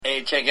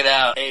Hey, check it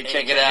out. Hey,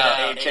 check it out.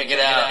 Hey, check it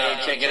out. Hey,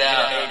 check it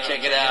out. Hey,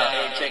 check it out.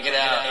 Hey, check it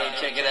out. Hey,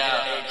 check it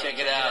out. Hey, check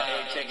it out.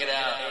 Hey, check it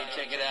out. Hey,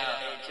 check it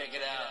out. Hey, check it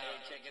out. Hey,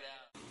 check it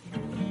out.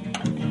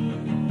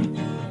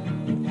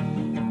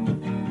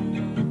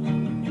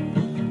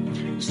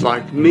 It's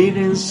like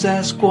meeting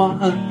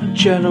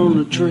Sasquatch out on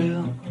the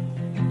trail.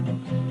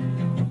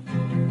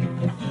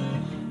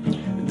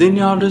 Then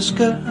y'all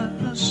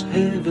discuss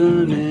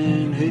heaven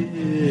and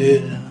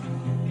hell.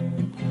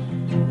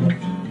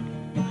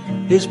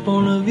 His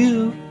point of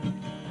view,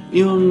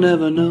 you'll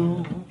never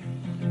know.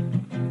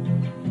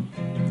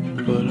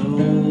 But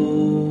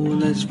oh,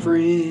 that's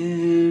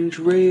Fringe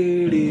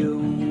Radio.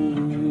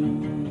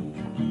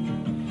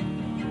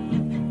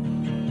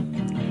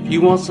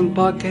 You want some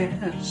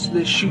podcasts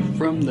that shoot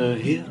from the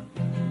hip?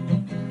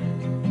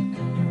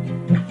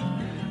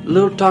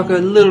 Little talker,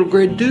 little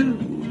gray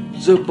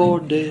dudes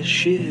aboard their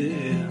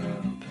ship.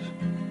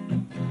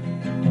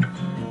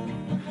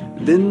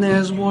 Then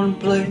there's one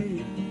place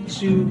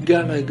you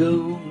gotta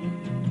go.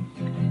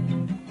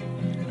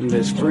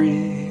 That's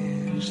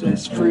Fringe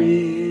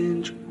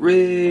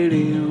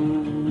Radio.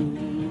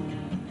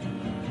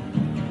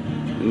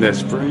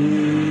 That's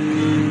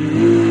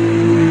Fringe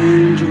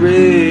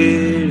Radio.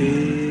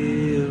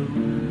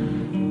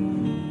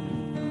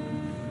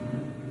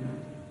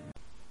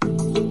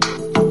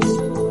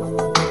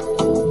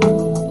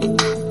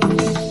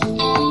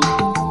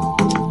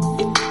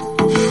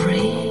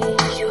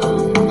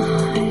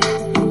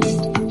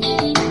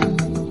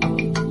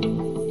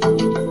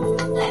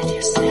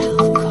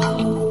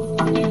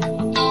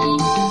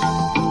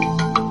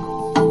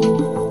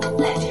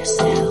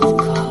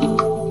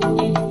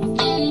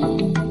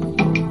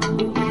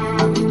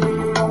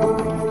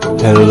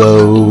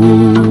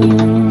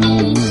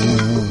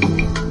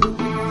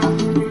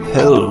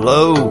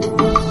 Hello.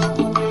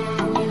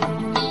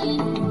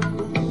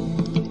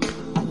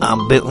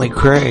 I'm Bentley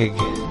Craig,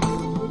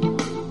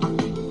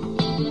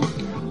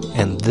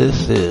 and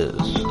this is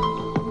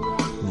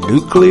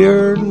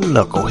Nuclear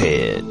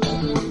Knucklehead,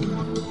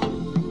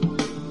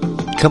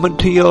 coming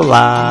to you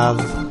live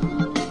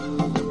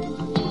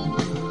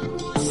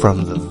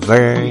from the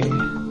very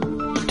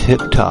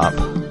tip top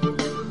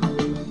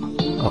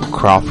of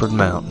Crawford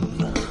Mountain.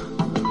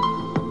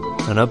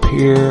 And up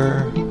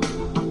here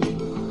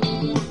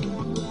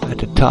at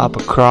the top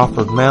of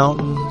Crawford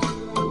Mountain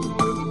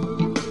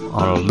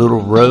on a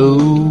little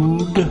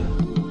road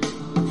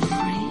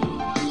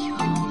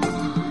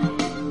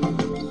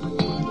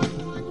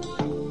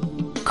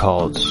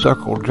called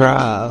Circle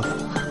Drive,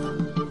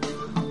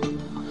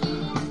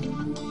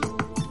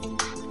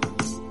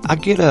 I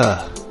get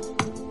a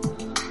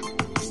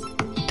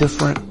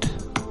different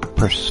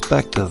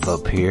perspective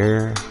up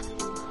here.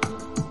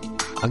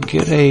 I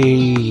get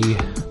a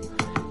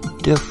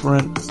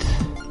different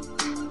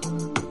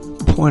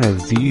point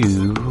of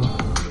view.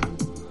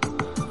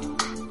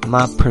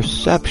 My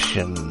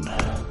perception,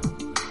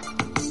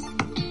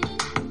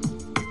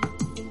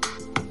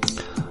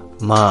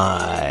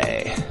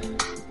 my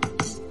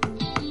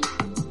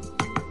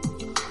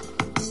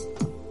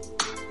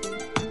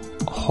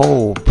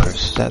whole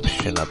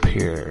perception up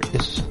here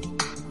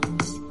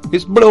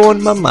is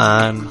blowing my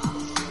mind.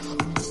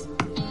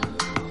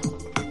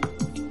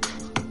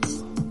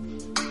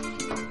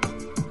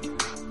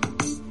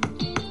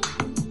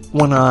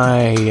 When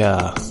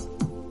I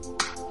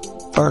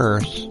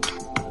first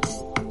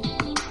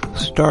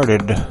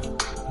started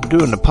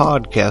doing the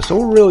podcast, I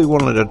really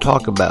wanted to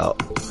talk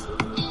about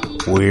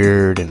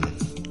weird and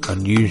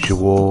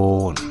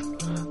unusual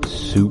and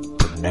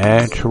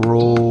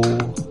supernatural.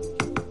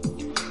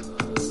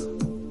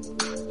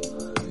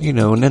 You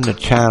know, and then the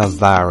China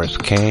virus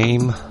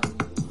came.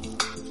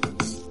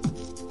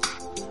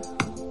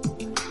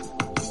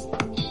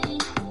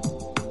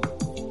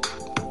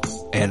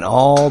 And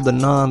all the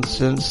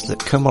nonsense that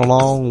come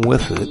along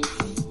with it.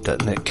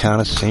 Doesn't it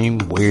kind of seem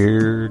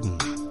weird,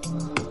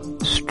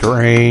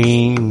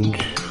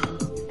 strange,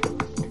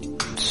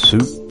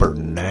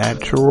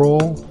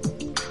 supernatural,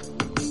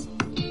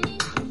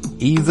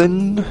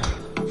 even?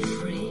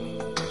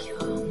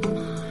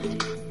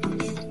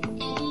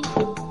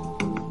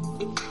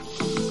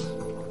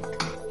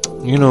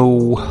 You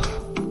know,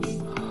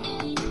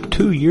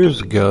 2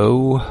 years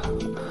ago,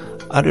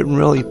 I didn't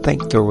really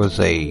think there was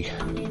a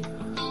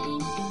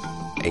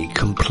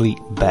complete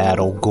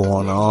battle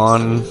going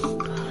on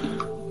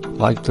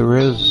like there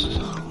is,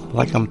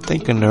 like I'm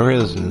thinking there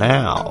is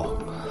now.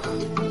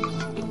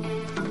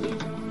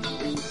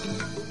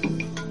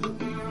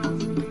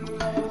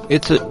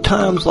 It's at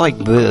times like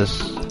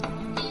this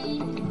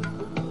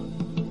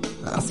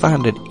I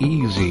find it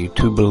easy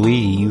to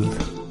believe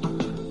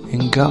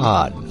in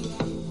God.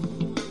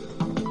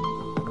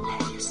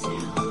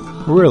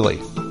 Really.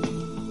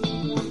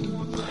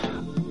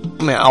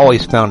 I mean, I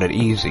always found it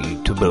easy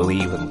to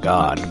believe in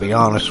God, to be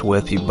honest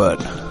with you,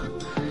 but,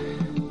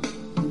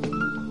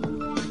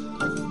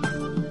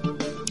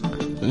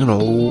 you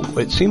know,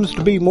 it seems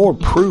to be more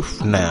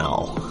proof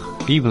now,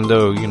 even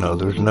though, you know,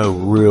 there's no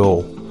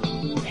real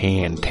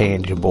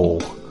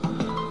tangible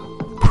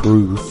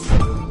proof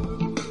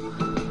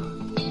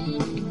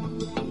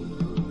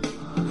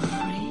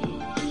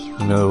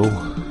you know,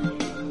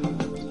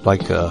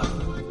 like a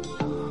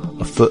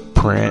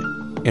footprint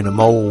in a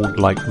mold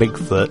like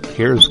Bigfoot.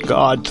 Here's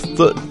God's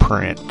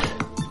footprint.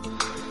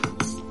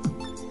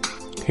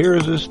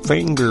 Here's his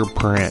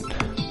fingerprint.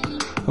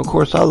 Of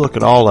course, I look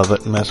at all of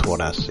it and that's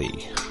what I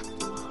see.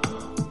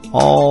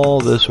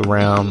 All this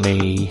around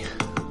me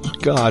is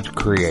God's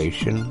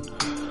creation.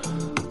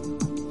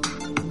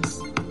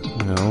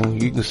 You know,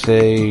 you can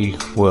say,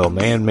 well,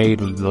 man made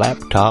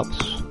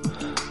laptops.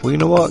 Well, you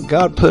know what?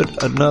 God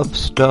put enough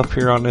stuff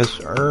here on this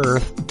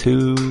earth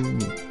to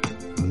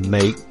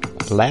make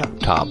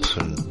laptops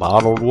and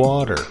bottled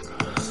water.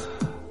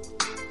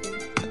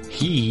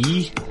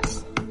 He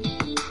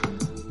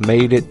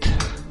made it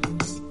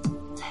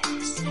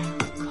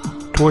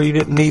to where you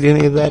didn't need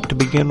any of that to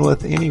begin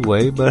with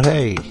anyway, but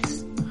hey,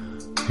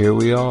 here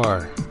we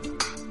are.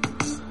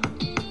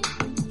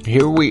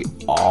 Here we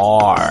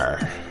are.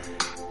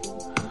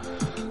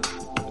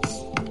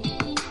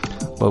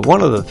 But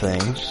one of the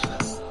things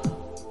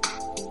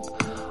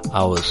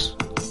I was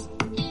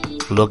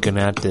looking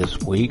at this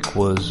week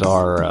was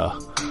our,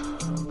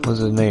 what's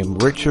his name?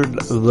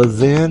 Richard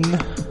Levin,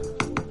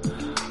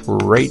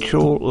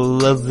 Rachel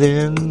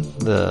Levin,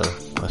 the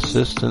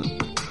Assistant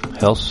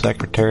Health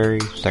Secretary,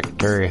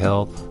 Secretary of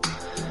Health.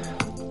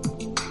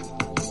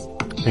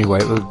 Anyway,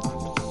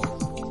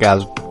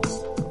 guys,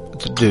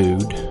 it's a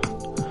dude.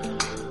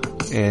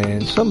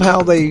 And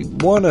somehow they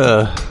want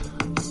to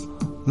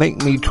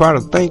make me try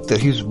to think that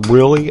he's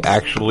really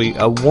actually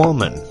a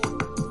woman.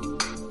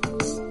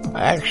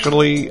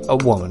 Actually a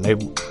woman.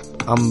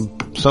 I'm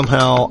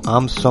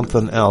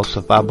something else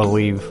if I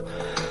believe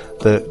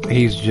that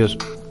he's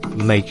just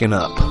making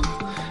up.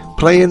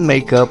 Playing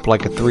makeup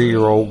like a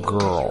 3-year-old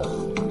girl.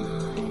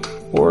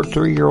 Or a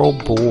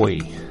 3-year-old boy.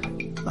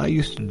 I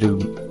used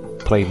to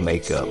play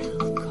makeup.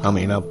 I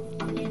mean, I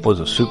was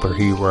a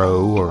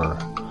superhero, or,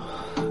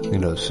 you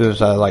know, as soon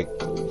as I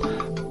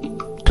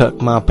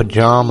tuck my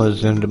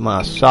pajamas into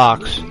my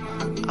socks,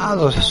 I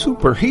was a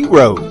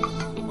superhero.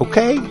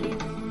 Okay?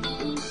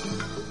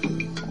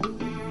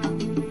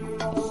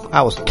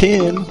 I was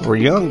 10 or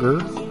younger.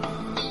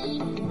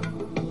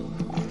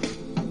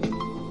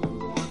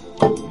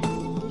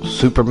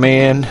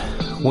 Superman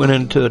went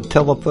into a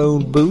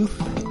telephone booth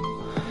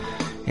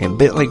and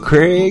Bentley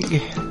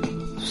Craig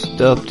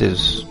stuffed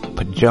his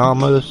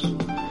pajamas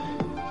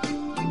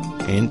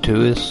into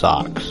his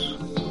socks.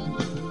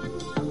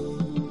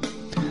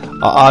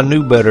 I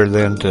knew better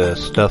than to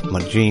stuff my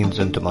jeans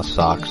into my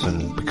socks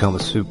and become a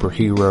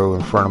superhero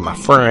in front of my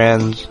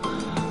friends,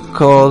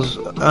 because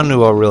I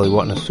knew I really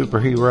wasn't a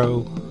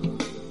superhero.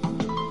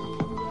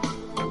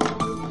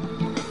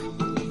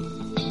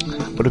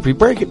 But if you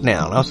break it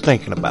down, I was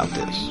thinking about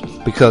this,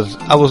 because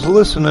I was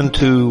listening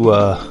to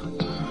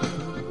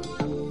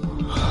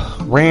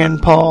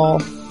Rand Paul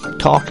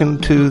talking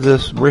to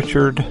this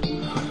Richard,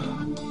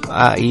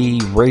 i.e.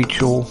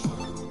 Rachel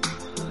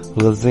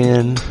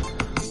Levin,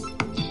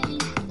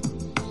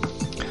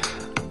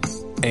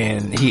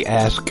 and he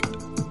asked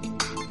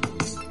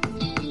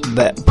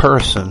that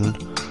person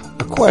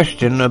a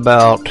question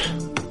about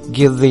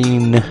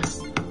giving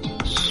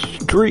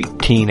street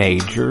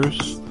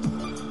teenagers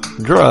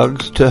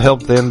drugs to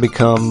help them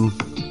become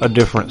a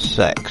different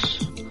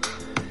sex.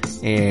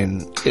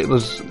 And it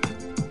was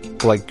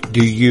like,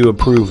 do you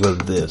approve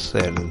of this?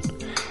 And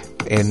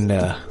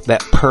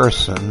that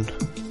person,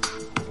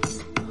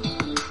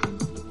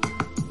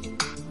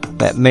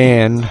 that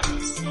man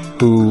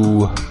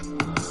who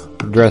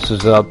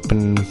dresses up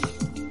and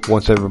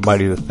wants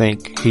everybody to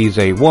think he's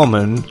a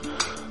woman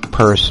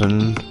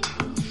person,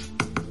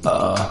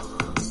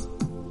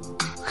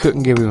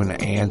 couldn't give him an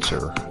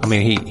answer. I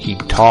mean, he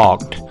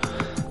talked,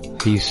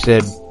 he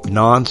said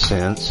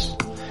nonsense,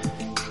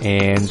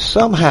 and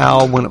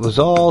somehow when it was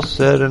all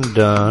said and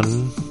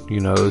done, you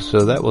know,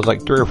 so that was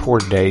like 3 or 4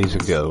 days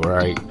ago,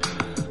 right?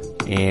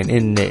 And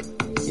in the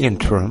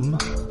interim,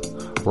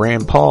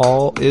 Rand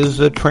Paul is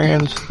a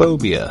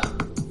transphobia.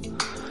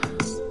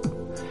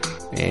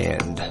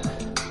 And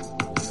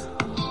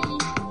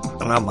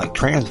I'm like,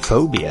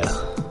 transphobia?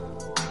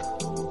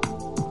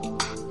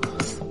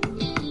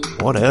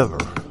 Whatever.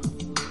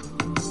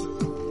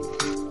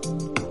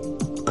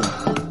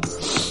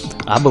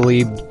 I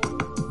believe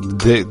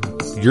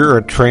that you're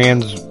a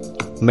trans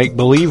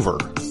make-believer.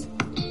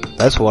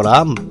 That's what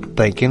I'm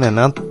thinking, and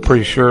I'm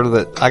pretty sure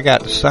that I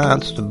got the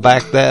science to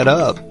back that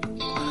up.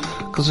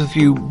 Because if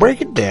you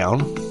break it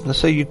down, let's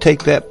say you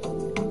take that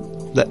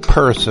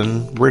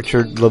person,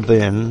 Richard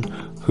Levin,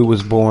 who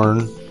was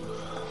born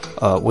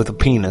with a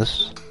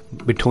penis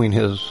between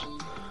his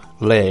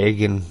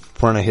leg in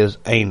front of his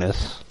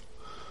anus.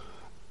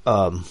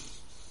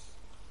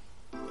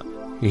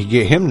 You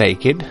get him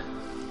naked,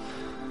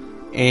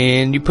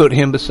 and you put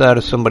him beside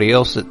of somebody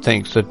else that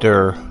thinks that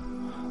they're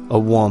a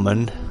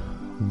woman,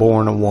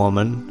 born a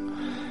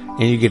woman,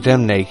 and you get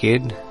them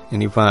naked,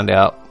 and you find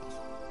out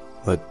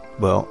that,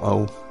 well,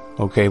 oh,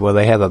 okay, well,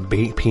 they have a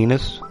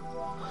penis.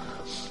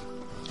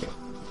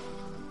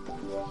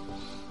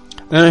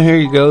 And here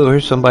you go,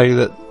 here's somebody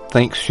that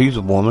thinks she's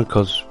a woman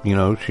because, you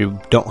know, she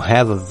don't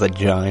have a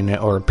vagina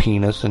or a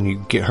penis, and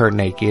you get her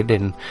naked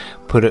and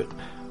put it.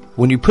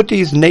 When you put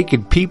these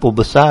naked people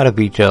beside of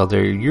each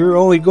other, you're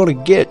only going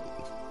to get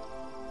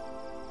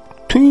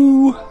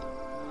two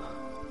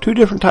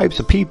different types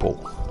of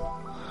people.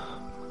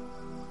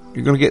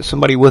 You're going to get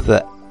somebody with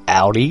a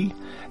outie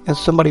and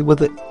somebody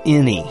with an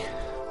innie.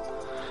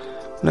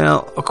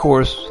 Now, of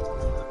course,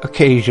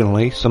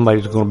 occasionally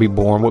somebody's going to be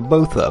born with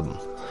both of them.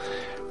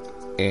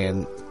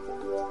 And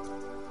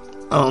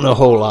I don't know a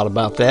whole lot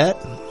about that.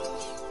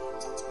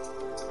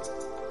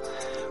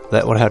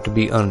 That would have to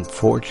be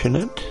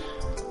unfortunate.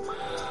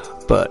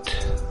 But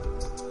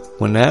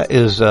when that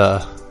is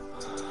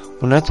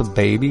when that's a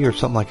baby or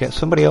something like that,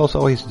 somebody else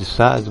always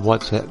decides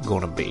what's that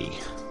going to be.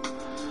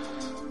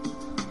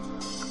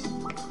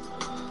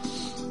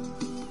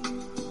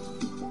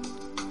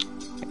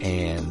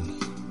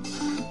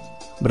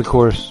 But of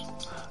course,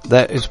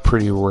 that is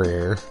pretty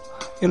rare.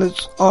 And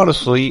it's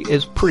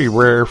pretty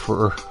rare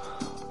for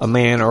a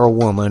man or a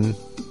woman,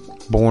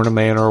 born a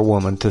man or a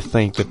woman, to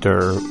think that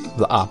they're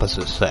the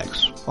opposite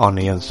sex on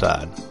the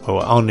inside. Oh,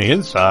 on the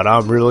inside,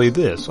 I'm really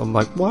this. I'm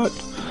like, what?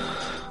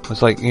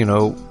 It's like, you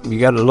know, you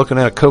got to looking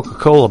at a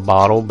Coca-Cola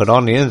bottle, but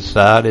on the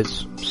inside,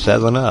 it's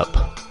 7-Up.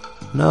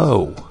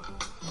 No.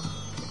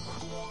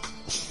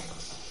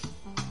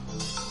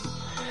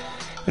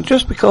 And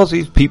just because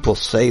these people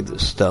say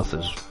this stuff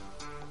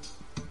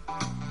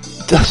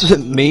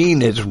doesn't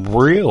mean it's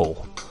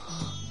real.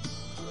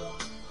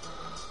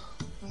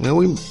 You know,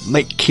 we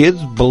make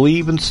kids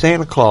believe in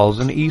Santa Claus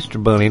and the Easter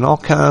Bunny and all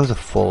kinds of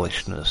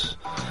foolishness.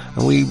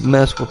 And we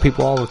mess with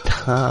people all the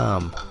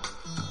time.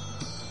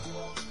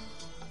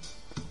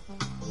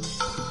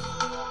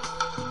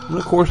 And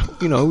of course,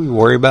 you know, we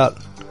worry about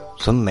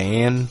some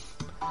man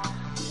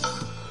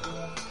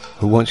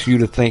who wants you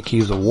to think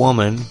he's a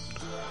woman.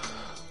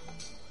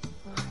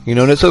 You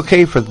know, and it's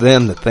okay for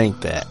them to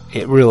think that.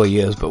 It really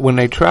is. But when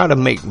they try to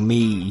make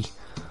me,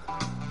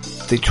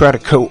 they try to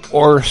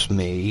coerce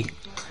me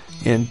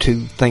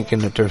into thinking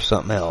that there's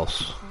something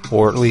else.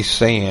 Or at least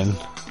saying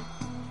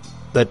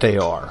that they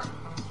are.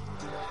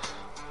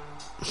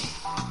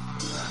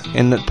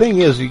 And the thing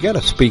is, you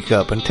gotta speak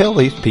up and tell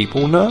these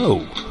people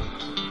no.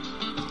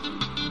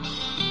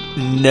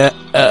 No.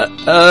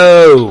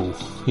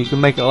 You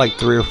can make it like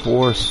 3 or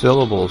 4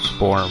 syllables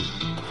for them,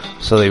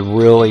 so they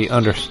really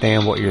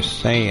understand what you're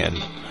saying.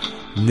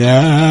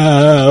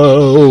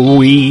 No,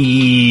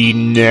 we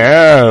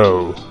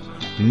know.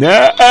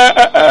 No.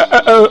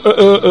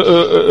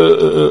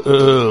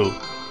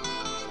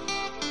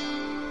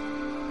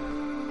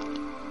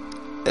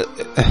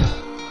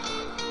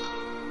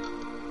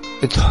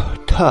 It's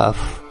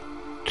tough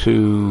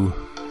to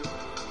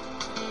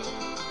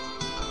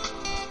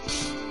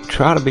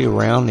try to be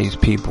around these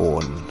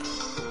people and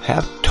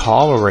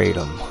tolerate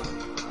them.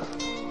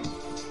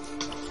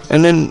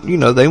 And then, you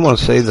know, they want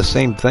to say the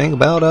same thing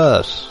about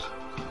us,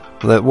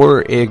 that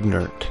we're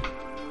ignorant.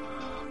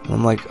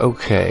 I'm like,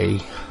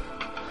 okay,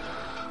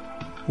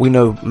 we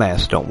know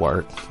masks don't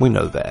work. We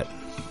know that.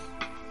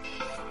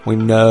 We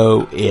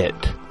know it.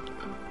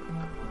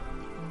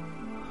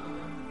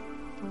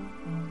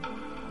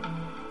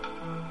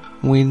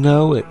 We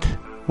know it.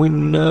 We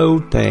know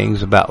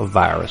things about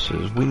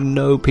viruses. We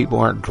know people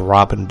aren't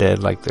dropping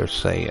dead like they're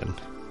saying.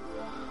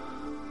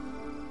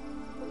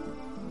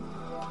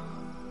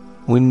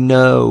 We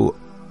know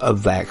a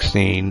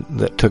vaccine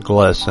that took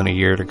less than a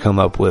year to come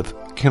up with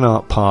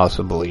cannot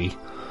possibly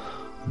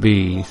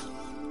be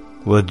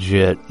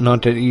legit.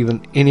 Not that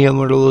even any of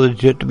them are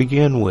legit to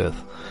begin with.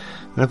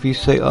 And if you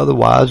say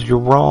otherwise, you're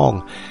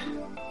wrong.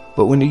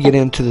 But when you get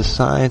into the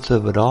science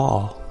of it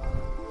all,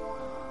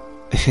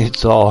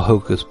 it's all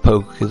hocus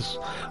pocus,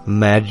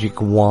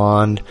 magic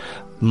wand,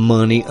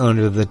 money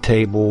under the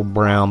table,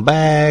 brown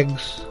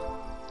bags,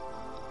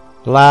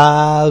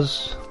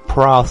 lies,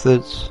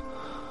 profits,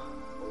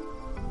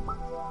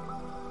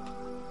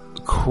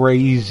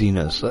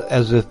 craziness,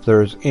 as if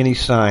there's any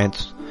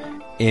science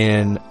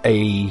in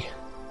a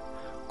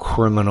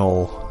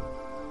criminal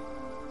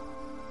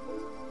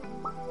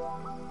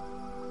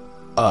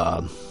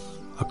what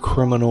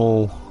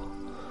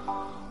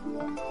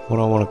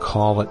do I want to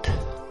call it?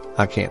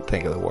 I can't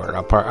think of the word.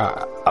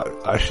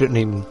 I shouldn't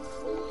even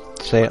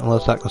say it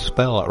unless I can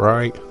spell it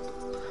right.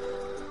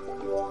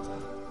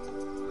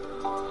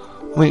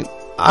 I mean,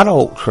 I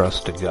don't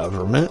trust the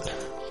government.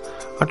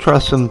 I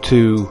trust them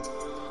to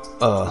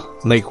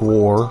make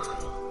war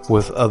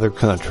with other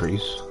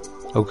countries.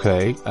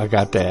 Okay, I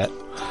got that.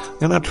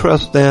 And I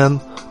trust them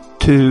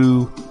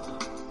to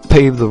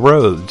pave the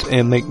roads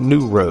and make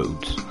new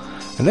roads.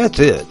 And that's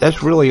it.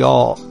 That's really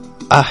all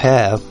I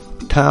have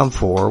time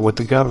for with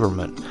the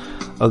government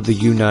of the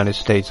United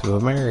States of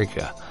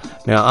America.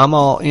 Now, I'm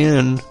all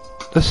in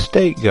the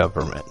state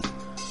government.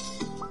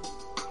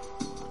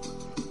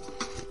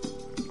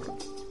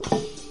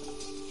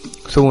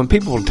 So when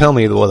people tell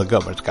me, well, the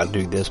government's got to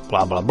do this,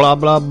 blah, blah, blah,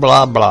 blah,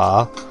 blah,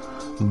 blah,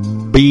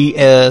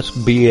 BS,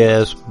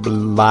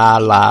 blah,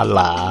 la,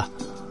 la,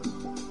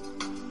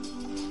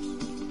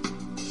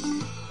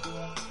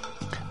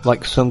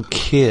 like some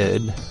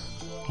kid,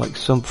 like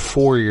some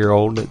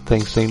 4-year-old that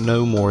thinks they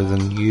know more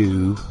than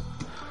you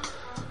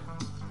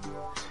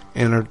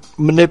and are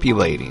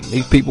manipulating.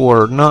 These people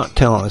are not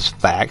telling us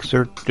facts,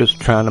 they're just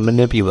trying to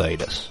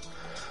manipulate us.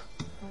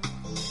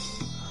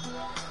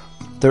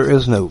 There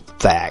is no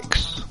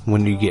facts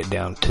when you get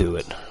down to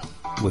it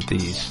with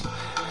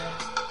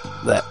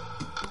that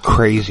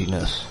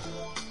craziness.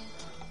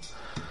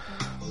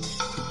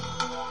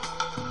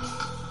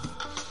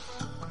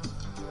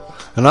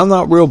 And I'm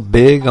not real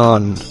big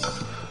on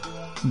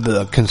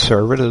the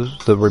conservatives,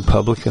 the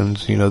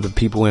Republicans, the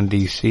people in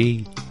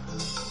D.C.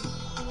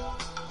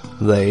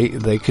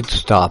 They could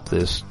stop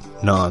this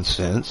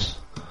nonsense,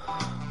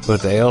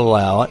 but they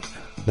allow it.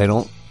 They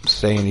don't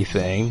say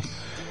anything.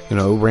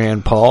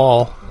 Rand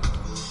Paul,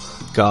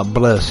 God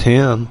bless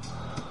him,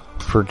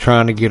 for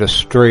trying to get a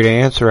straight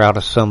answer out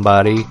of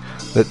somebody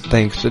that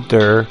thinks that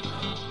they're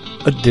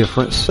a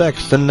different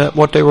sex than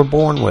what they were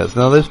born with.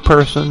 Now this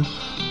person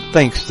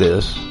thinks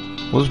this,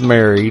 was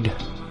married,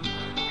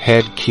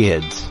 had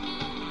kids,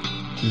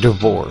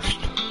 divorced.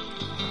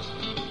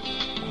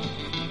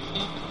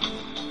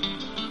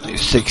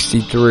 He's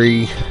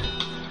 63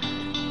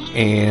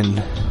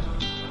 and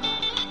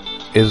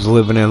is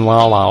living in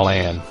La La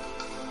Land.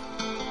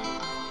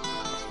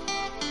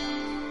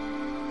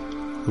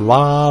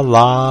 La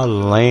La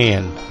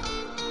Land.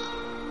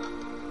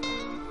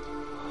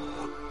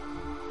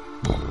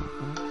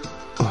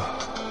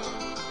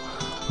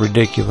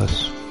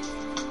 Ridiculous.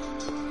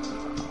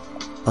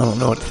 I don't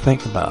know what to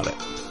think about it.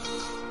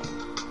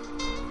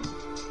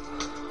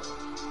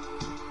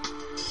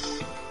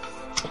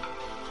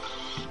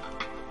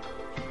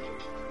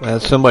 I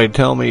had somebody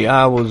tell me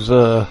I was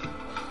a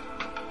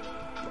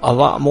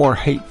lot more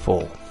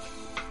hateful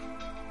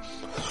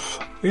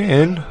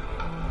and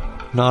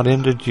not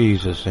into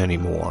Jesus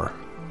anymore.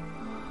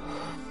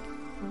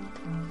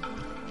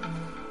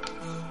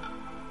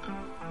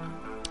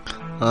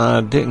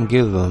 I didn't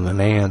give them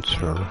an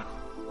answer.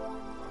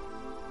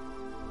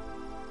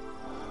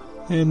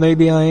 And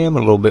maybe I am a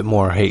little bit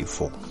more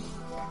hateful.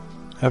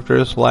 After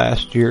this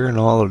last year and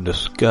all the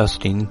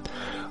disgusting,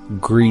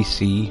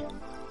 greasy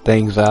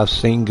things I've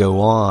seen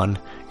go on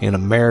in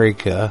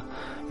America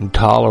and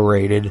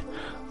tolerated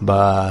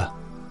by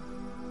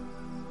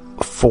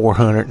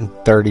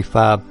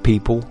 435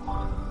 people,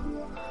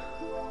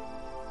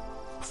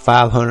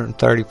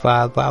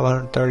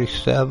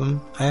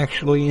 537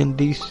 actually in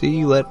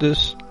DC let this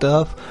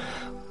stuff,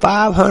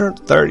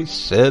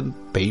 537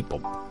 people.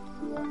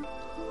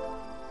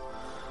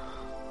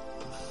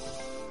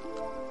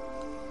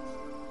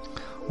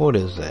 What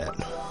is that?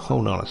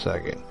 Hold on a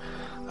second.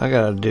 I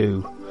gotta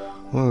do,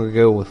 we're gonna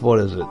go with, what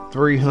is it,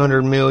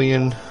 300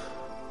 million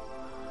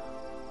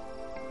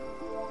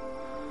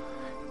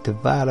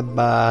divided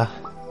by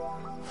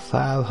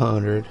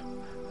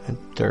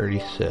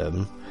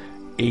 537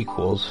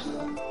 equals,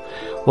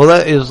 well,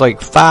 that is like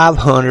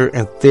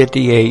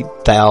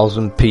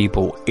 558,000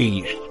 people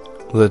each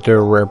that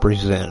they're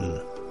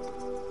representing.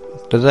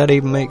 Does that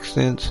even make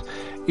sense?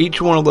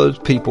 Each one of those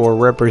people are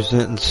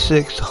representing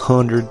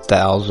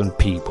 600,000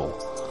 people.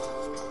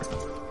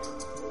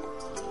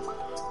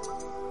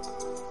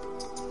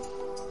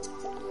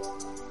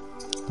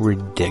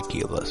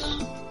 Ridiculous.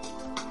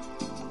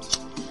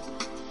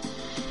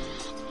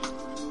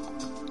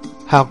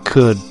 How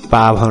could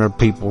 500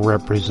 people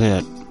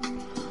represent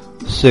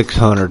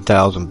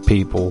 600,000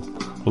 people,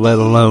 let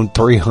alone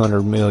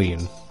 300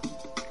 million?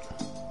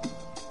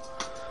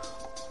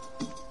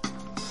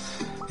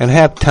 And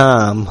have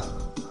time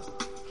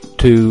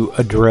to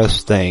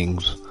address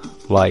things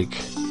like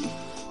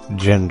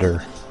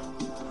gender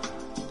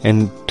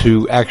and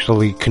to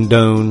actually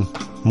condone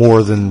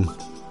more than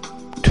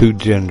two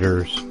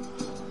genders.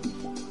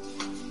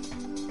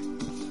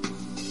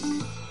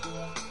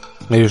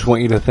 They just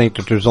want you to think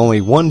that there's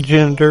only one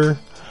gender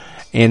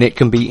and it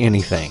can be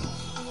anything.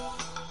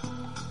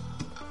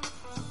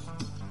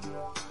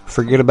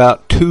 Forget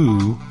about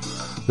two.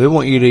 They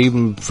want you to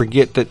even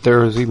forget that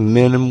there's even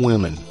men and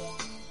women.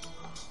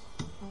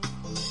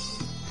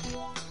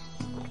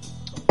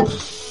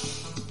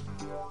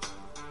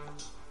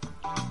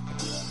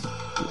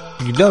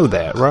 You know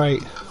that,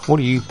 right? What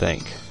do you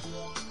think?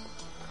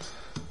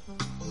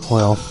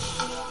 Well,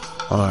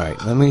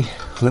 alright, let me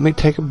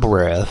take a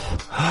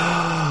breath.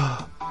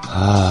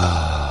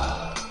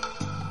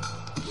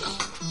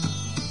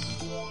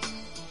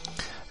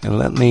 And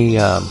let me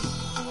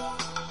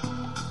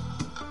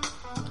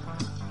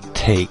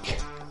take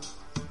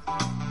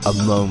a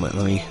moment.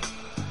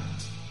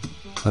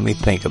 Let me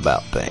think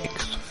about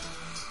things.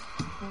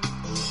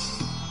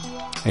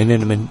 And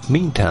in the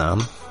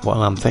meantime,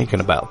 while I'm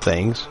thinking about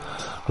things,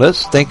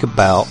 let's think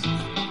about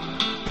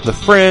the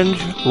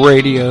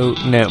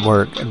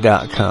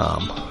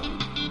FringeRadioNetwork.com.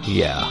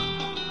 Yeah,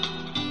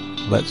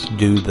 let's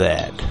do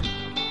that.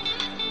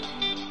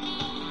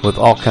 With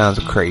all kinds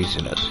of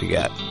craziness. You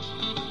got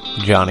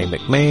Johnny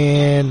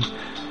McMahon,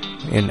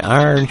 an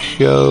Iron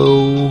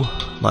Show,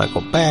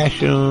 Michael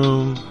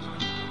Basham,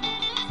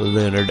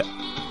 Leonard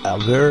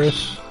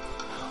Alvarez,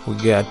 We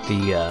got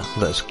the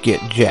Let's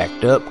Get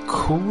Jacked Up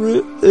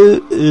crew.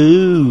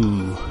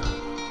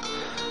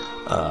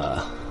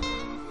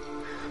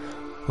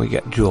 We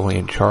got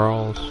Julian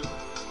Charles.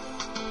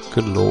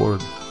 Good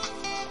Lord.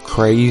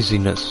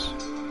 Craziness.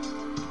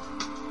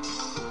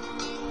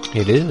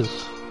 It is.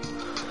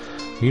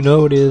 You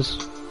know it is.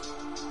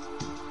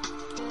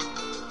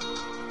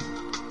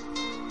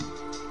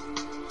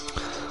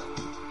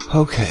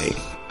 Okay.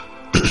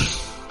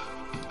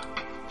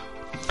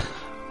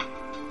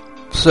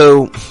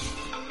 So,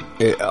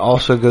 it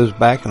also goes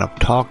back, and I've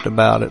talked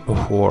about it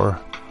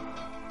before,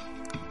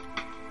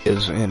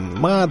 is, in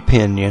my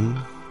opinion,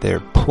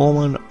 they're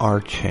pulling our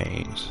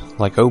chains.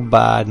 Like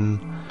Biden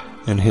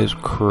and his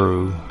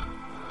crew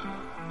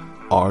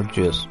are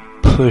just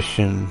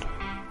pushing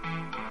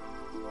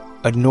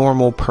a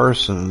normal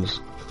person's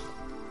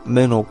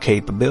mental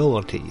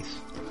capabilities,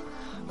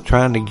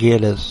 trying to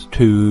get us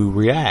to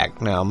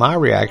react. Now, my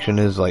reaction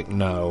is like,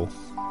 no,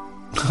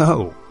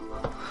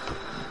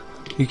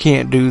 you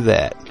can't do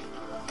that.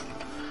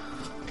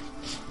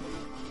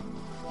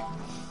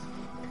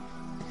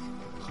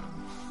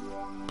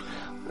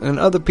 And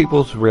other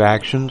people's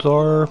reactions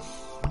are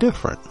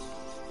different.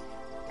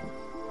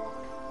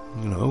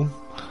 You know,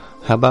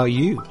 how about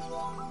you?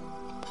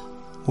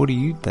 What do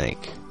you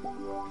think?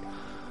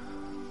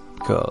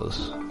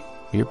 Because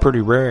you're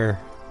pretty rare.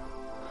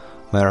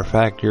 Matter of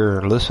fact,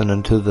 you're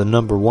listening to the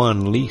number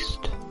one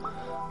least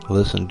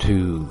listened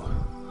to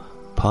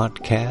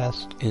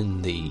podcast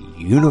in the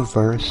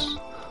universe.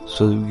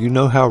 So you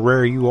know how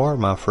rare you are,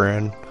 my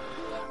friend.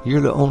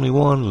 You're the only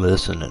one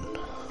listening.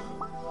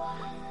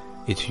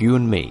 It's you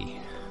and me.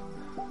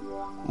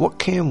 What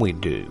can we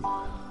do?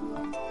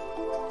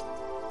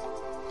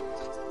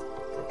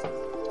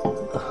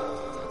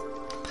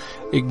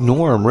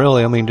 Ignore them,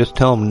 really. I mean, just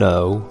tell them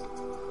no.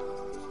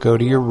 Go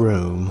to your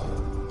room.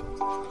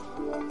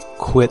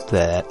 Quit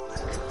that.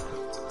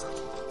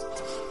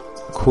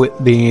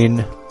 Quit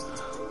being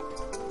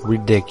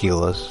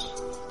ridiculous.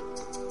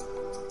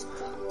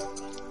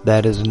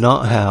 That is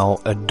not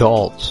how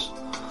adults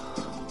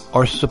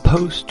are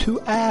supposed to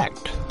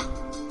act.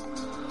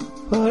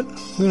 But,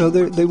 you know,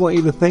 they want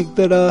you to think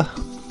that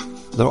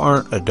there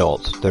aren't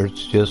adults.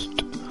 There's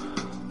just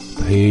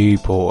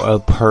people, a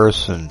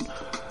person.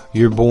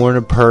 You're born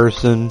a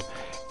person,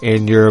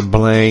 and you're a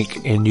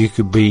blank, and you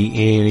could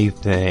be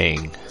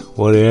anything.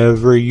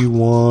 Whatever you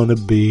want to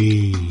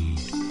be.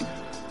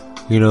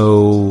 You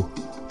know,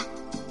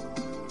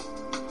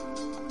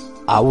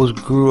 I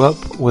grew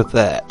up with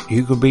that.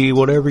 You could be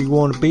whatever you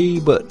want to be,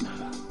 but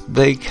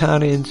they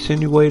kind of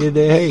insinuated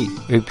that, hey,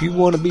 if you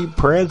want to be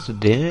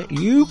president,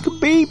 you could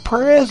be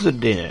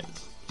president.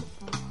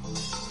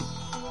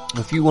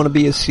 If you want to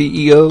be a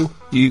CEO,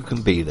 you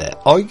can be that.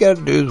 All you got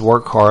to do is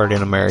work hard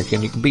in America,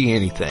 and you can be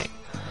anything.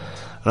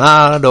 And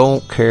I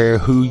don't care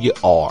who you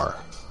are,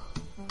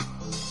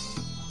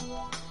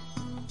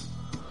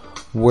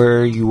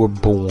 where you were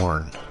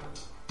born.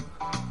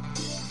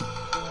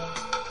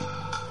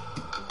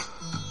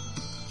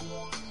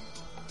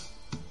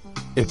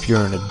 If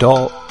you're an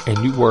adult and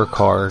you work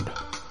hard,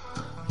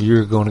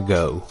 you're going to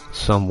go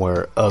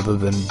somewhere other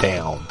than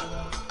down.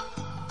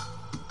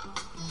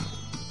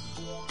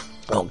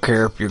 I don't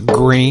care if you're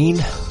green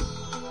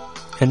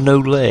and no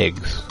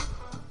legs.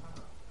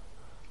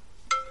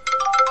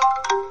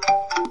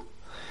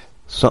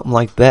 Something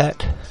like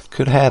that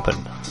could happen.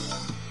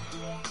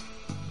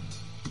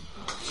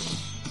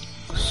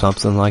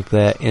 Something like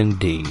that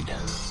indeed.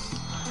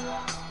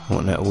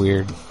 Wasn't that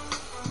weird?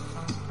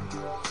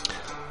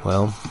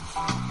 Well,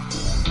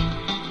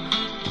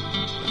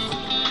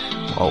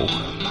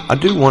 I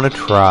do want to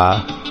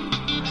try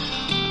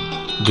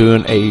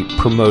doing a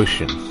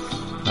promotion.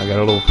 I got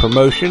a little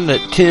promotion that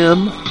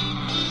Tim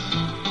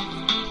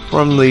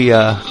from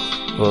the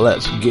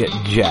Let's Get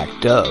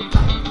Jacked Up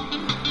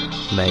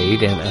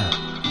made,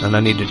 and I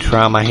need to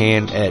try my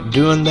hand at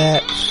doing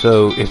that.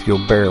 So if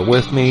you'll bear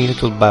with me,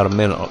 it's about a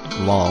minute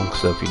long,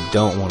 so if you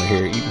don't want to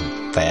hear it, you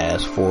can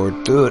fast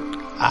forward through it.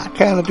 I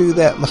kind of do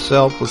that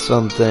myself with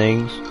some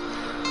things,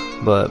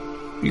 but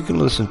you can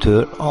listen to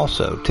it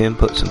also. Tim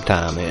put some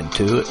time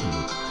into it,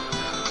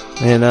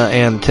 and I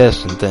am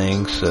testing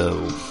things, so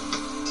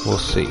we'll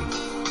see.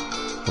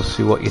 We'll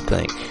see what you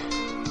think.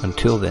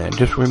 Until then,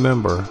 just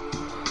remember,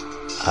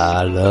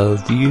 I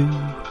love you.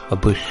 A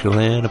bushel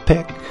and a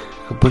peck,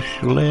 a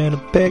bushel and a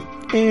peck,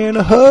 and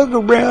a hug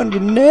around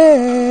your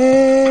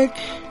neck.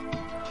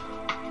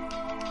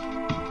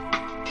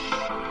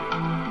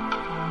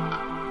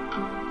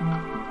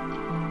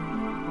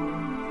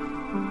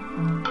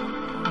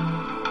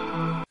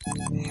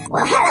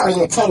 Well, hello,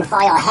 you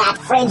tinfoil hat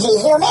fringy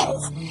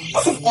humans.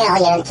 This is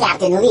Alien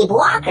Captain Lee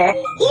Walker,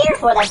 here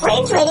for the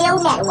Fringe Radio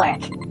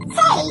Network.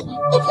 Say,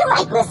 if you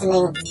like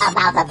listening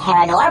about the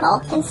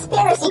paranormal,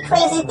 conspiracy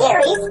crazy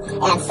theories,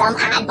 and some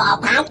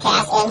oddball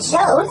podcasts and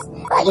shows,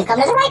 well, you've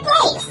come to the right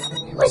place.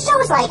 With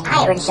shows like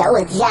Iron Show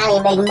with Johnny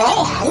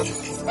McMahon,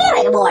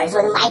 Spirit Wars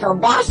with Michael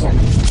Basham,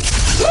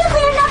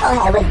 Nuclear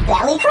Knucklehead with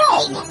Belly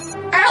Craig,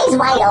 eyes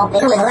wide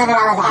open with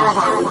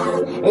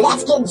 $11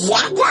 Let's get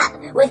jacked up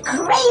with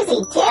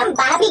crazy Tim,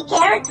 Bobby,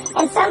 Karen,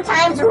 and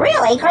sometimes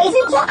really crazy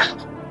Jack.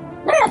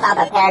 Learn about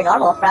the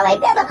paranormal from a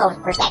biblical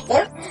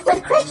perspective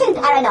with Christian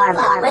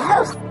Paranormal with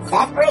host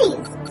Seth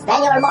Breeze.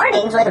 Spend your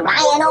mornings with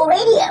Ryan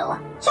O'Radio.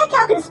 Check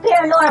out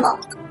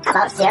Conspiranormal. How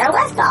about Sarah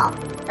Westall,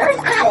 Earth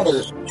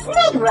Oddity,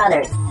 Snake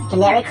Brothers,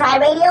 Canary Cry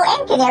Radio,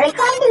 and Canary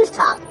Cry News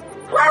Talk.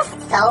 Plus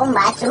so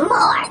much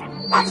more.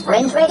 That's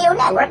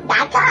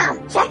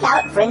FringeRadioNetwork.com. Check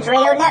out Fringe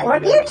Radio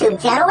Network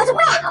YouTube channel as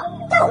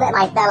well. Don't let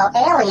my fellow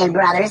alien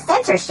brothers'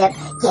 censorship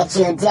get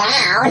you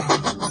down.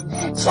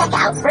 Check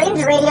out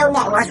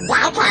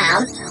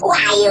FringeRadioNetwork.com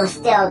while you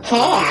still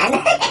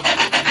can.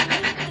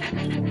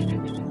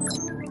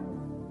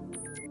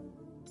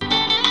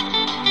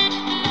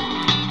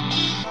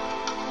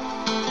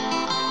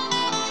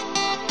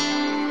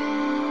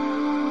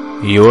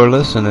 You're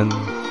listening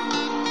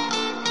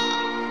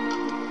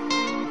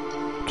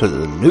to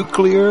the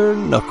Nuclear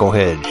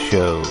Knucklehead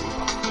Show.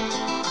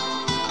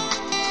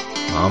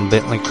 I'm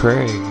Bentley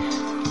Craig,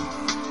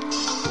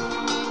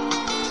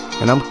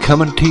 and I'm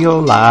coming to you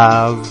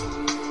live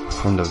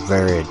from the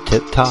very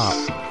tip top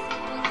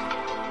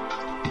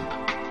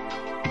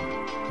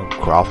of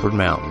Crawford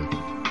Mountain.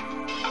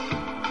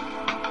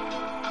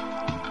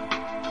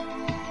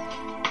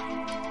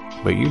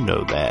 But you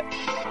know that.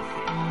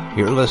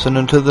 You're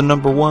listening to the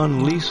number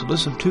one least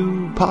listened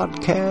to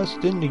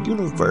podcast in the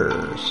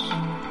universe.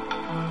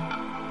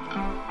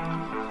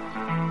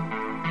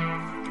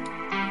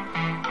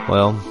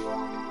 Well,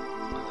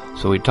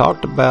 so we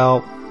talked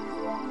about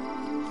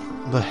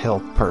the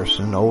health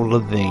person, old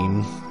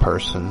Levine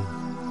person.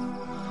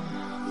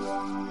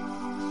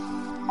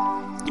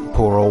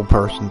 Poor old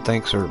person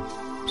thinks her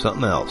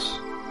something else.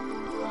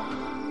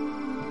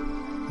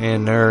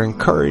 And they're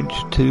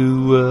encouraged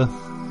to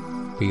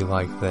be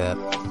like that.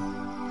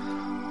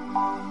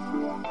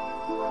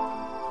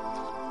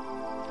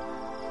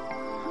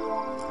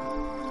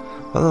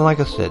 Well, like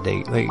I said,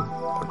 they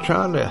are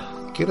trying to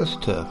get us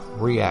to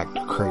react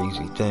to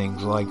crazy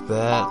things like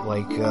that,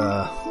 like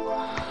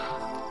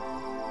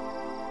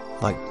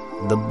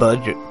the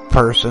budget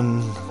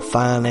person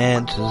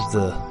finances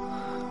the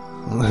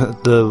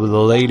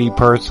lady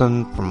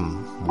person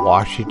from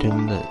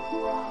Washington that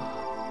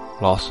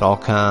lost all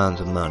kinds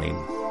of money,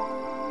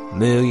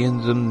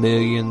 millions and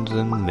millions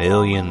and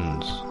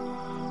millions,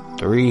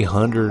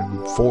 300,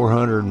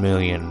 400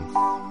 million.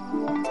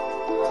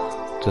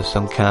 To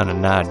some kind of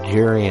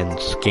Nigerian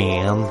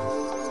scam.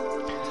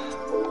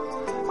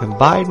 And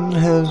Biden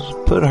has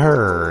put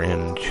her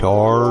in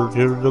charge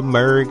of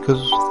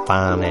America's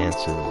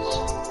finances.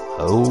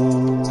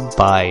 Oh,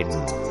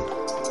 Biden.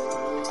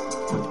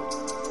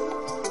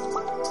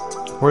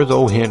 Where's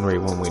old Henry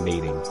when we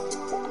need him?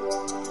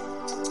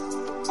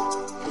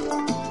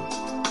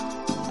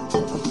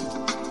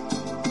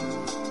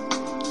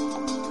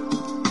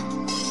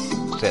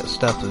 That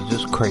stuff is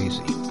just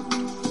crazy.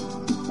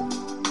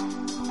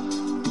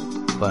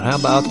 But how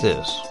about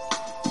this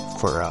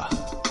for a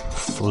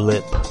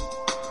flip?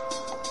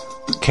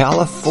 A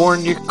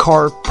California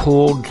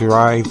carpool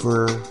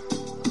driver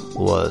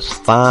was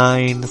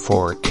fined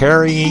for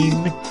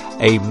carrying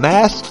a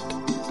masked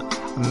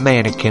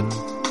mannequin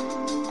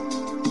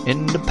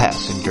in the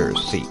passenger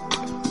seat.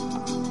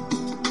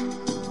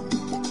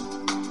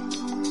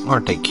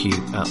 Aren't they cute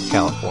out in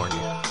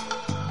California?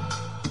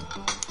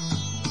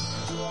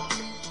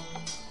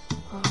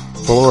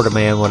 Florida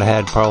man would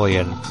have had probably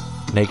a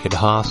naked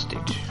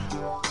hostage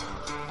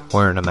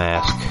wearing a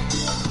mask.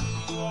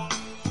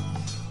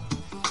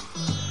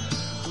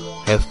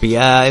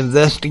 FBI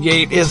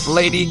investigate if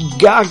Lady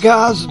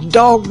Gaga's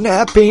dog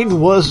napping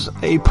was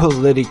a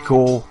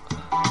political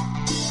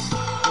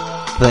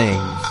thing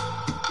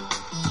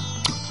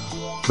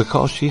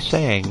because she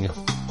sang at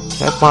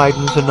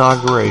Biden's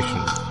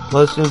inauguration.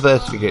 Let's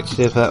investigate,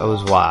 see if that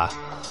was why.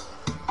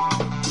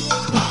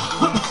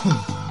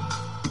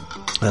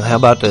 And how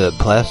about the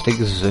Plastic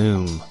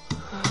Zoom?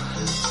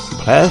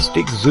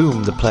 Plastic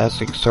Zoom, the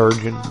plastic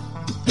surgeon.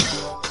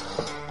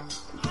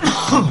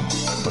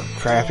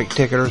 Traffic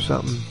ticket or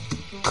something.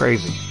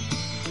 Crazy.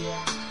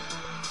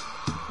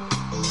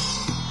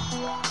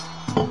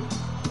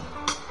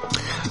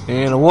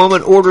 And a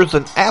woman orders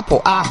an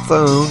Apple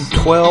iPhone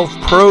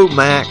 12 Pro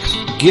Max,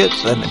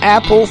 gets an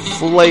apple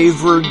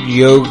flavored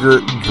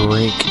yogurt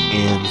drink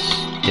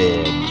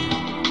instead.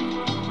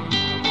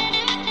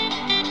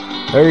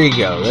 There you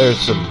go. There's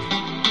some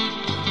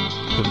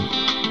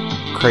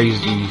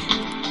crazy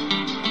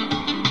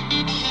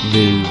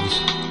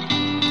news.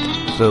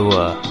 So,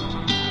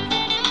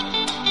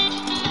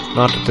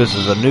 not that this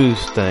is a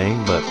news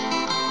thing, but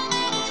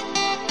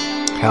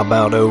how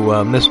about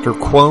Mr.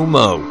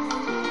 Cuomo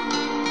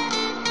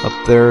up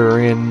there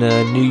in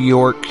New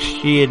York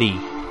City,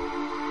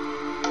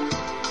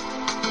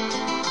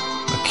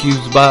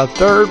 accused by a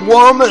third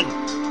woman?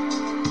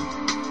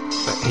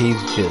 But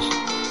he's just,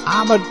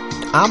 I'm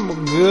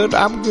good,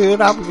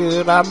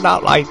 I'm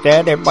not like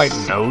that, everybody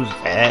knows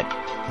that.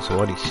 That's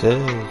what he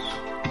says.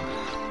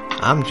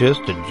 I'm just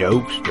a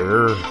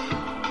jokester.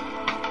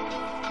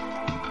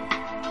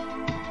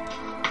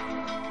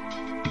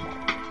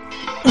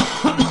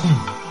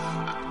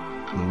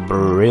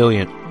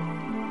 Brilliant.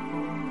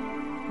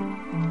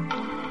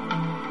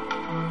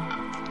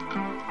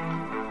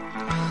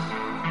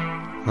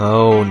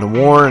 Oh, and the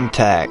Warren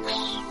tax.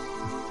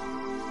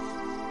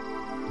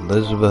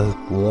 Elizabeth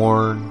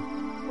Warren,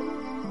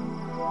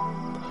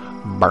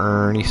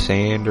 Bernie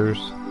Sanders.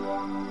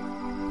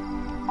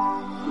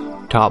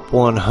 Top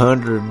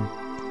 100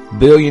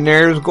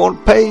 billionaires going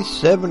to pay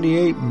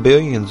 $78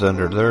 billion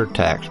under their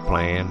tax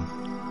plan.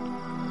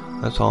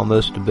 That's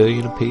almost $1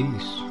 billion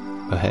apiece.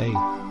 But hey.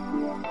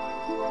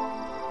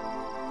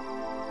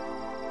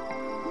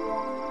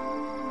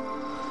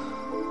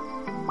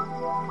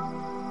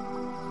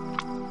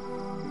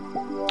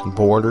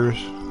 Borders.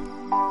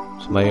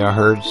 Somebody I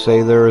heard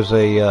say there was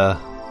a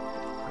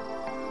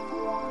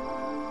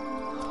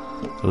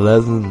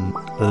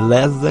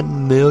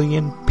 11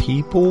 million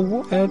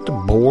people at the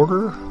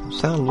border.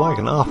 Sounded like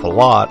an awful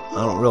lot.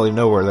 I don't really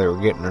know where they were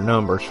getting their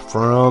numbers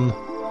from.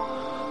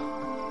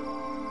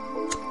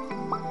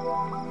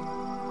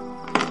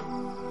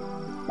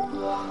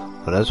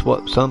 But that's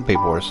what some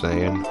people are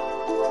saying.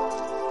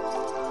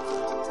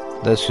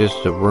 That's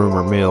just a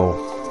rumor mill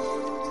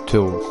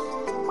till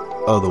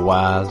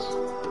otherwise.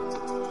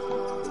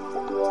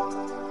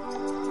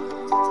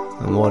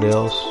 And what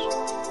else?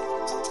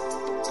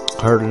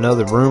 Heard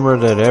another rumor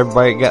that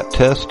everybody got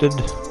tested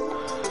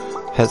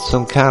had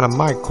some kind of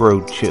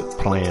microchip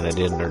planted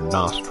in their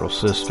nostril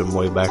system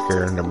way back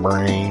there in their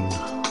brain.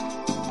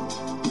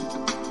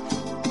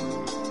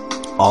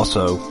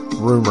 Also,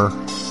 rumor.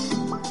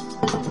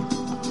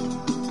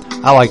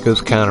 I like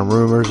those kind of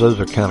rumors. Those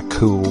are kind of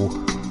cool.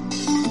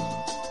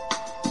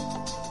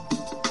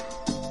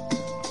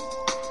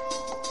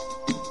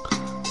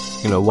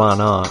 You know, why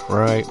not,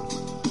 right?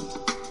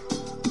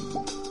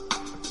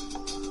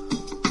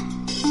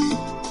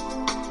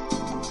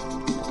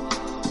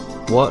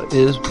 What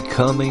is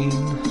becoming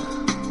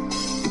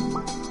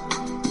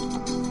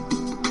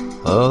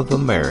of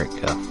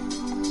America?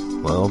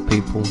 Well,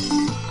 people,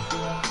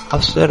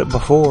 I've said it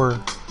before,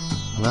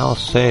 and I'll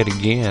say it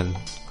again.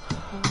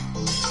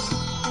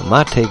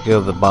 My take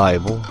of the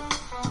Bible,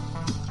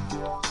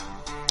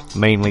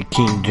 mainly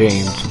King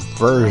James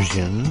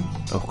Version,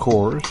 of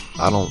course.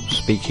 I don't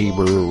speak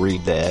Hebrew or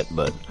read that,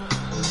 but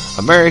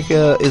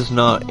America is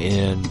not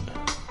in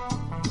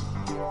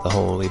the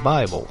Holy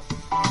Bible.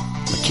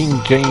 The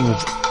King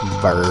James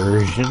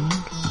Version,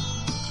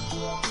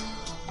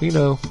 you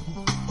know,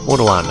 what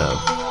do I know?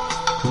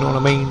 You know what I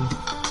mean?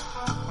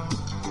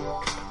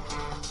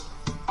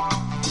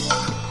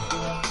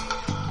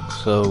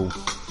 So,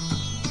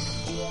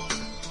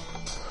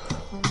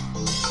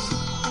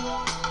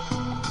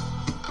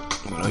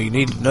 you know, you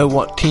need to know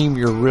what team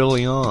you're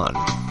really on.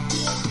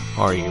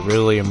 Are you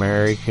really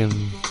American?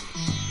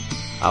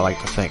 I like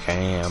to think I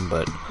am,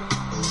 but,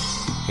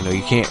 you know,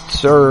 you can't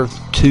serve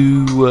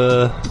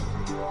two,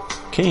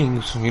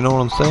 kings, you know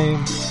what I'm saying?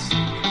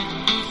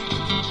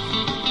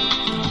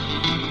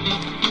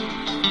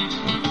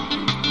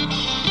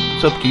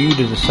 It's up to you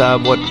to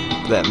decide what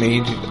that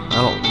means.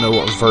 I don't know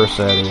what verse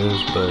that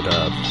is, but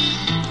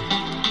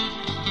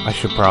I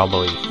should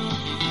probably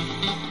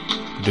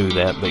do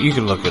that, but you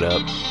can look it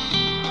up.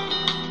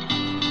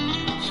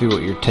 See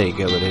what your take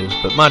of it is.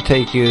 But my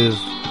take is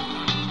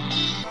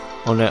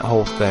on that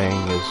whole thing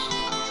is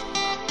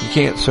you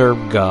can't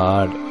serve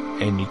God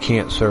and you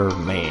can't serve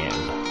man.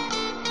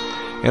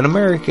 And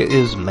America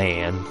is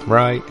man,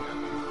 right?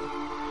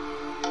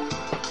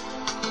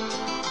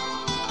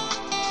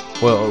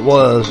 Well, it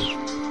was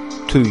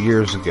 2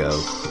 years ago.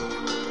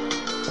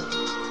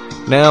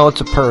 Now it's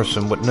a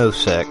person with no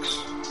sex,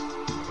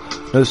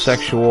 no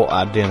sexual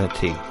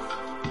identity.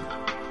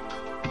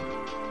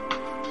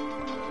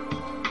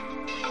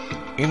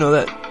 You know,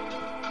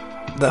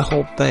 that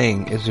whole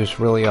thing is just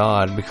really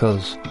odd,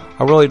 because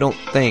I really don't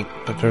think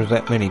that there's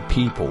that many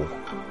people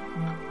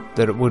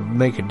that it would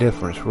make a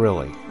difference,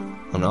 really.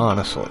 And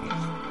honestly,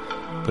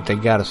 but they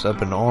got us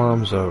up in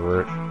arms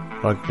over it,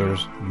 like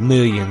there's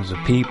millions of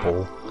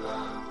people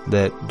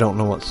that don't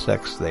know what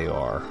sex they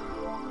are.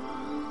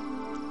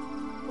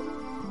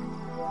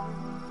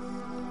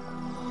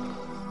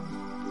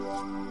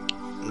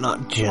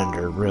 Not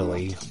gender,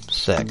 really.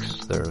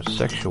 Sex. Their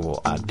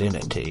sexual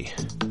identity.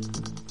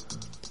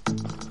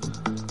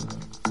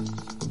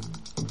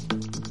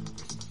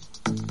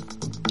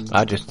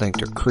 I just think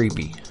they're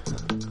creepy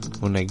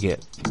when they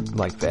get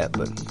like that,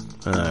 but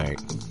alright.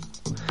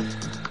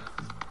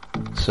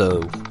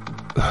 So,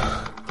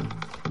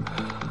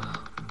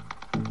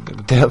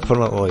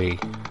 definitely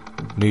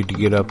need to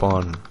get up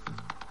on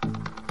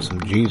some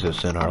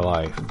Jesus in our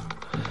life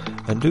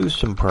and do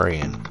some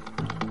praying.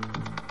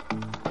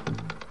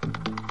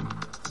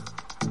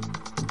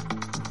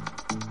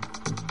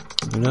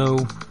 You know,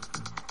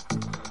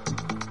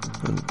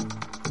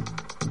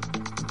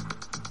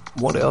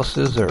 what else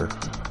is there?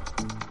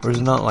 It's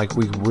not like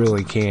we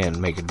really can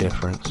make a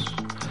difference.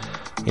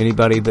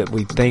 Anybody that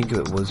we think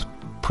that was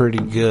pretty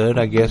good,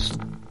 I guess,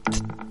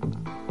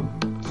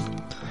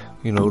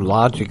 you know,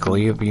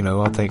 logically, if, you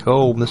know, I think,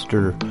 oh,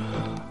 Mr.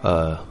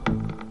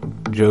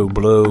 Joe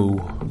Blow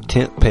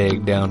tent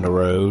peg down the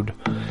road,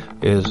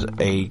 is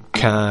a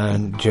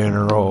kind,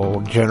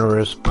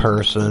 generous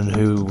person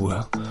who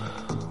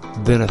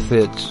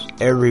benefits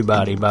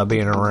everybody by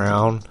being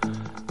around.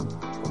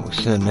 We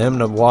send them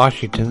to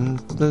Washington,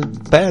 the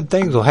bad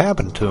things will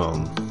happen to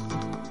them.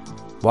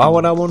 Why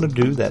would I want to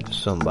do that to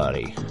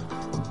somebody?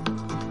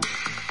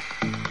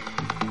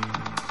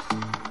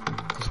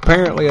 'Cause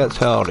apparently that's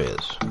how it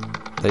is.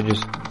 They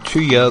just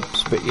chew you up,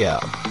 spit you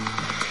out.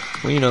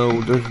 Well, you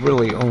know, there's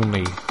really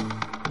only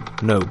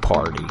no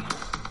party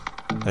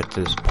at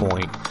this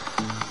point,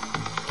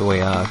 the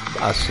way I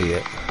see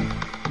it.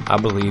 I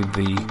believe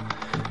the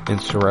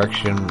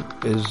insurrection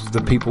is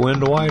the people in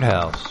the White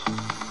House.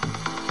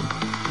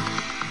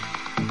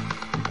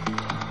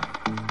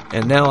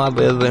 And now I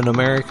live in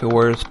America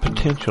where it's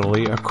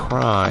potentially a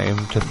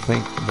crime to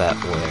think that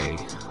way.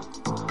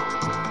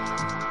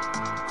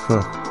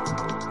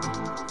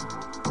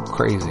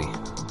 Crazy.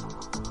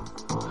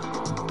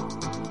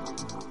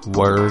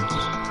 Words.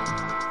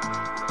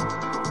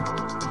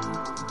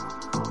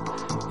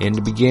 In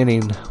the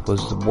beginning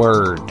was the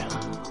Word.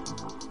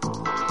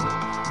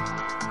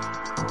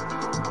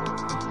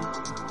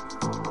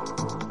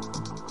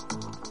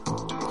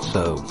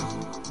 So,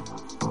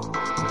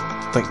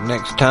 I think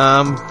next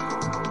time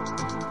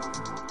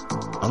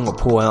I'm going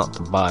to pull out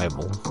the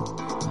Bible,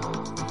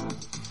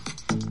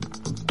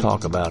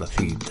 talk about a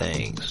few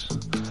things.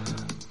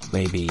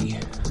 Maybe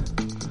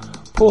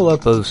pull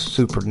up those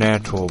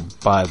supernatural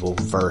Bible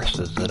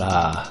verses that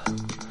I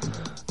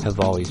have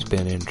always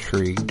been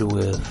intrigued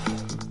with.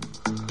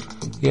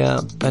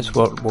 Yeah, that's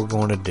what we're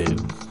going to do.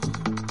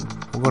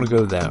 We're going to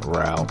go that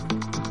route.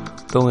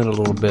 Throw in a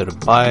little bit of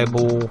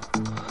Bible.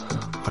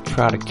 I'll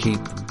try to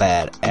keep the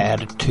bad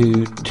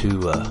attitude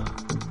to a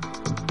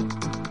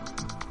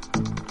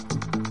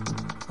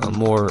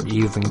more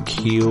even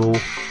keel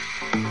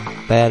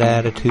bad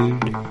attitude.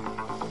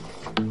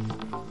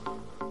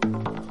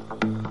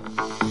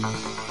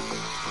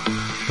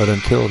 But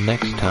until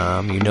next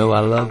time, you know I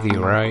love you,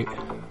 right?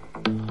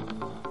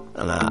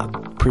 And I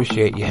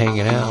appreciate you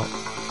hanging out.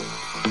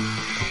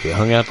 If you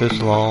hung out this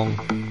long,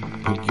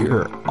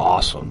 you're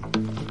awesome.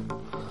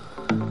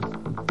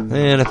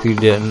 And if you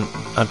didn't,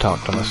 I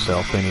talk to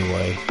myself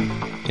anyway.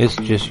 It's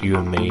just you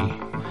and me.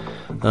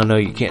 I know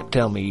you can't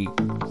tell me you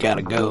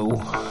gotta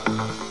go.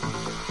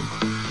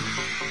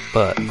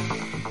 But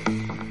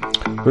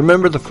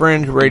remember the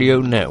Fringe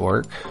Radio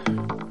Network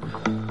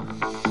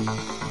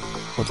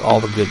with all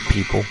the good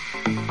people.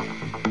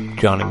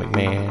 Johnny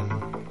McMahon,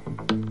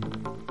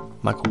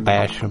 Michael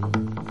Basham.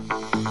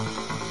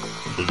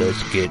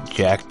 Let's get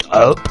jacked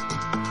up.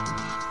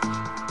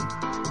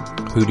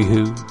 Hooty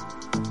hoo.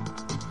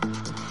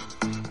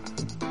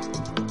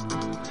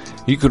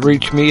 You could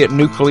reach me at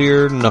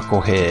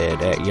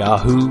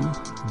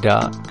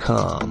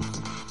nuclearknucklehead@yahoo.com.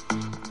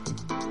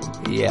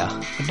 Yeah,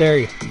 I dare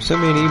you.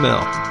 Send me an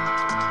email.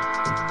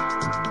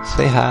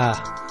 Say hi.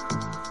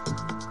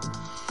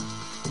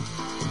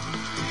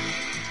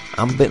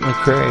 I'm Bentley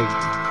Craig,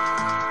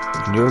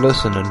 and you're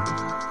listening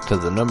to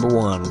the number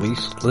one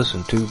least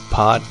listened to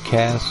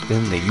podcast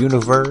in the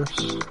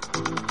universe,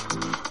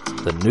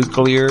 the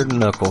Nuclear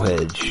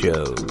Knucklehead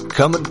Show,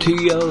 coming to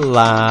you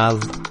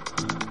live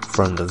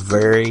from the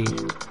very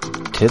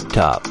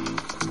tip-top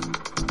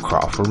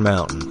Crawford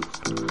Mountain.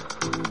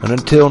 And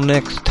until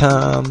next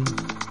time,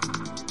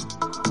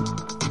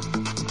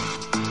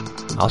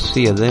 I'll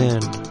see you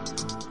then.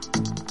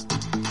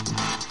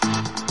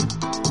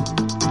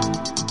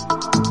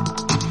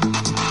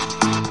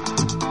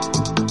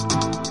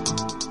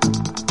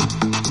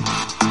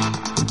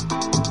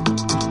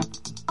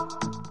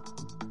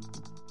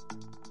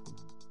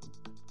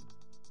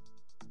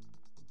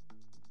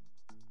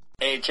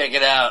 Hey, check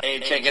it out. Hey,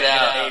 check it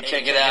out. Hey,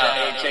 check it out.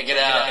 Hey, check it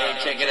out. Hey,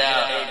 check it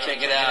out. Hey,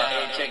 check it out.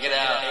 Hey, check it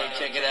out. Hey,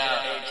 check it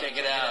out. Hey, check it out.